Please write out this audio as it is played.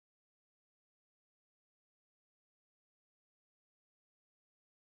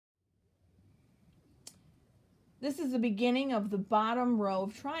This is the beginning of the bottom row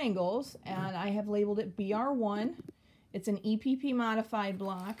of triangles, and I have labeled it BR1. It's an EPP modified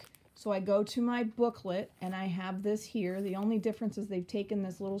block. So I go to my booklet, and I have this here. The only difference is they've taken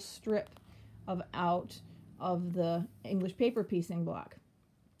this little strip out of the English paper piecing block.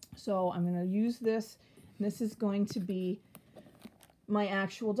 So I'm going to use this. This is going to be my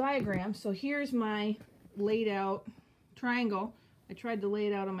actual diagram. So here's my laid out triangle. I tried to lay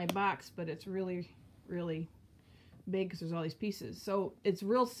it out on my box, but it's really big because there's all these pieces. So it's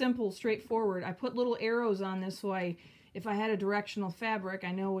real simple, straightforward. I put little arrows on this so if I had a directional fabric,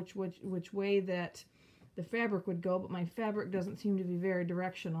 I know which way that the fabric would go, but my fabric doesn't seem to be very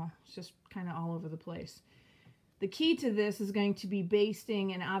directional. It's just kind of all over the place. The key to this is going to be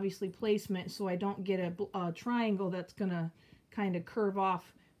basting and obviously placement, so I don't get a triangle that's going to kind of curve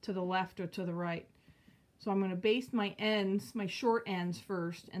off to the left or to the right. So I'm going to baste my ends, my short ends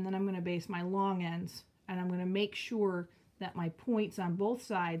first, and then I'm going to baste my long ends. And I'm going to make sure that my points on both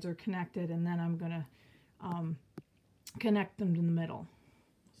sides are connected, and then I'm going to connect them to the middle.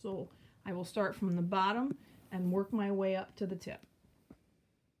 So I will start from the bottom and work my way up to the tip.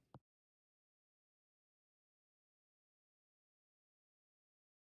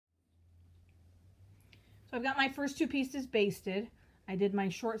 So I've got my first two pieces basted. I did my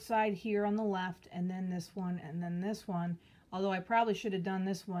short side here on the left, and then this one, and then this one. Although I probably should have done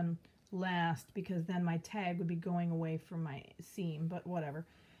this one last, because then my tag would be going away from my seam, but whatever.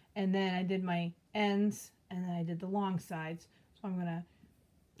 And then I did my ends, and then I did the long sides. So I'm going to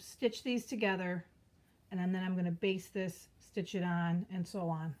stitch these together, and then I'm going to baste this, stitch it on, and so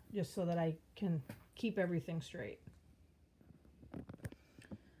on, just so that I can keep everything straight.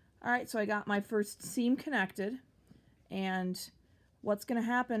 Alright, so I got my first seam connected, and what's going to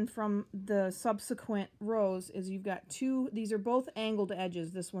happen from the subsequent rows is you've got two, these are both angled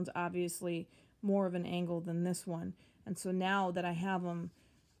edges. This one's obviously more of an angle than this one. And so now that I have them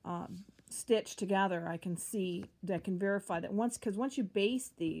stitched together, I can see, I can verify that because once you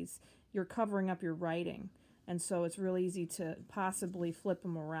baste these, you're covering up your writing. And so it's real easy to possibly flip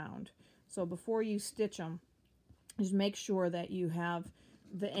them around. So before you stitch them, just make sure that you have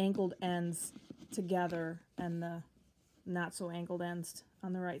the angled ends together and the not so angled ends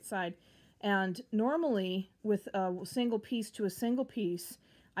on the right side. And normally with a single piece to a single piece,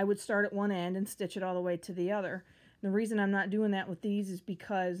 I would start at one end and stitch it all the way to the other. The reason I'm not doing that with these is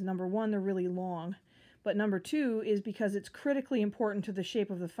because, number one, they're really long, but number two is because it's critically important to the shape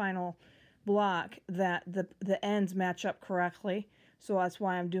of the final block that the ends match up correctly. So that's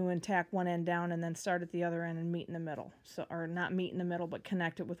why I'm doing tack one end down and then start at the other end and meet in the middle. So, or not meet in the middle, but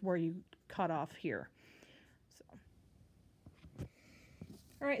connect it with where you cut off here.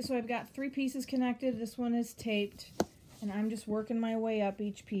 Alright, so I've got three pieces connected. This one is taped, and I'm just working my way up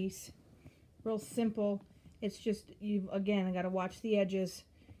each piece. Real simple. It's just, again, I got to watch the edges,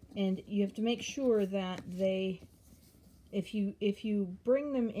 and you have to make sure that if you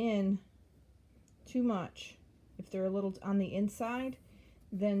bring them in too much, if they're a little on the inside,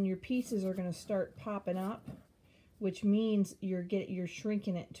 then your pieces are going to start popping up, which means you're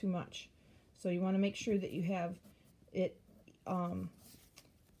shrinking it too much. So you want to make sure that you have it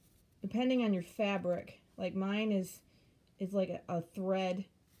depending on your fabric, like mine is like a thread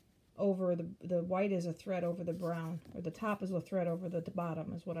over the white is a thread over the brown, or the top is a thread over the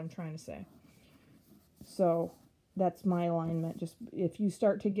bottom, is what I'm trying to say. So that's my alignment. Just if you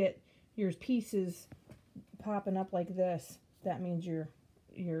start to get your pieces popping up like this, that means you're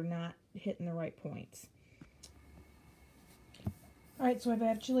not hitting the right points. Alright, so I've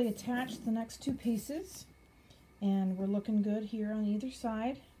actually attached the next two pieces, and we're looking good here on either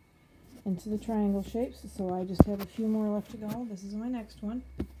side into the triangle shapes. So I just have a few more left to go. This is my next one,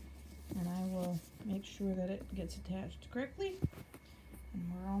 and I will make sure that it gets attached correctly. And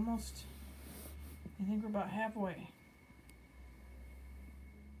we're almost, I think we're about halfway.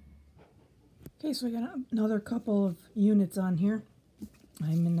 Okay, so I got another couple of units on here.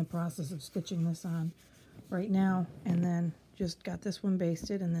 I'm in the process of stitching this on right now, and then just got this one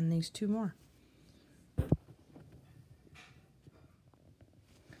basted, and then these two more.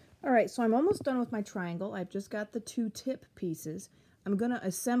 Alright, so I'm almost done with my triangle. I've just got the two tip pieces. I'm going to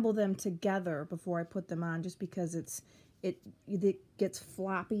assemble them together before I put them on, just because it gets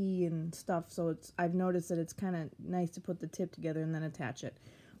floppy and stuff, so I've noticed that it's kind of nice to put the tip together and then attach it.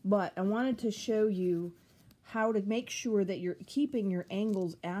 But I wanted to show you how to make sure that you're keeping your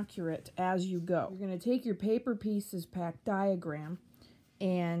angles accurate as you go. You're going to take your paper pieces pack diagram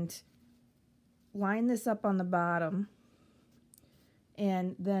and line this up on the bottom,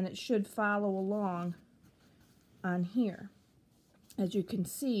 and then it should follow along on here. As you can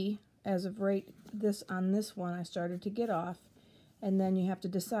see, as of right this on this one, I started to get off. And then you have to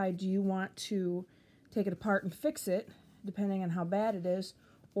decide, do you want to take it apart and fix it, depending on how bad it is,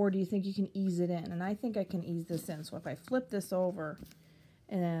 or do you think you can ease it in? And I think I can ease this in. So if I flip this over,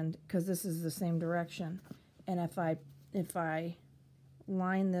 and because this is the same direction, and if I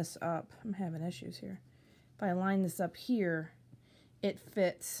line this up, I'm having issues here. If I line this up here, it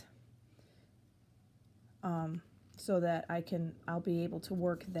fits so that I'll be able to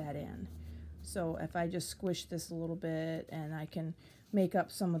work that in. So if I just squish this a little bit, and I can make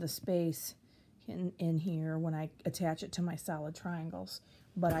up some of the space in here when I attach it to my solid triangles.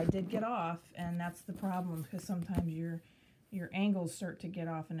 But I did get off, and that's the problem, because sometimes your angles start to get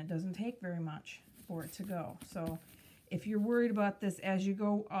off, and it doesn't take very much for it to go. So if you're worried about this as you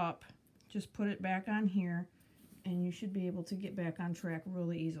go up, just put it back on here, and you should be able to get back on track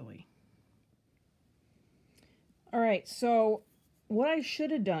really easily. All right, so what I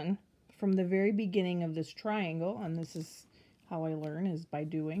should have done from the very beginning of this triangle, and this is how I learn, is by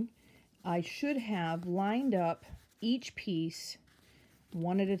doing, I should have lined up each piece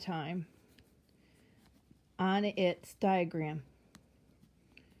one at a time on its diagram,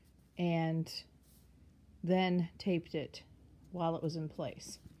 and then taped it while it was in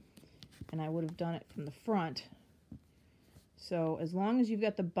place. And I would have done it from the front. So as long as you've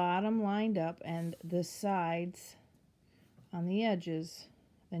got the bottom lined up and the sides on the edges,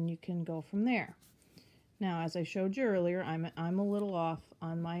 then you can go from there. Now, as I showed you earlier, I'm a little off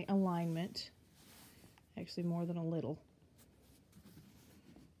on my alignment, actually more than a little.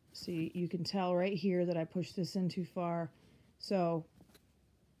 See, you can tell right here that I pushed this in too far. So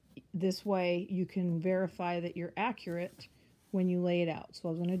this way you can verify that you're accurate when you lay it out. So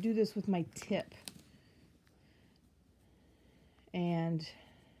I'm going to do this with my tip. And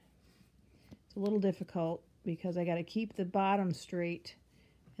it's a little difficult because I got to keep the bottom straight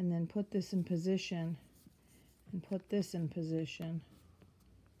and then put this in position and put this in position.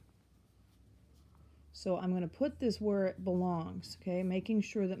 So I'm going to put this where it belongs, okay, making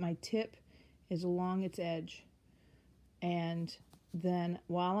sure that my tip is along its edge. And then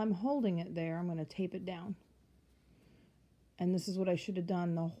while I'm holding it there, I'm going to tape it down. And this is what I should have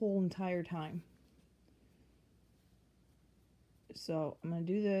done the whole entire time. So I'm going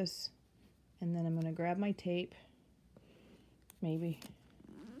to do this, and then I'm going to grab my tape, maybe,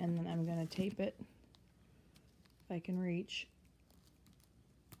 and then I'm going to tape it if I can reach.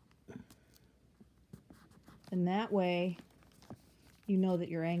 And that way you know that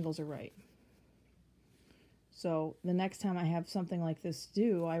your angles are right. So the next time I have something like this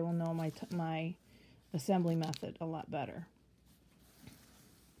due, I will know my assembly method a lot better.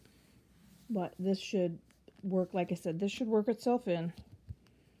 But this should work, like I said, this should work itself in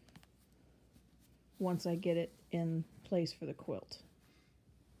once I get it in place for the quilt.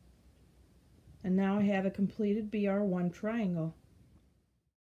 And now I have a completed BR1 triangle.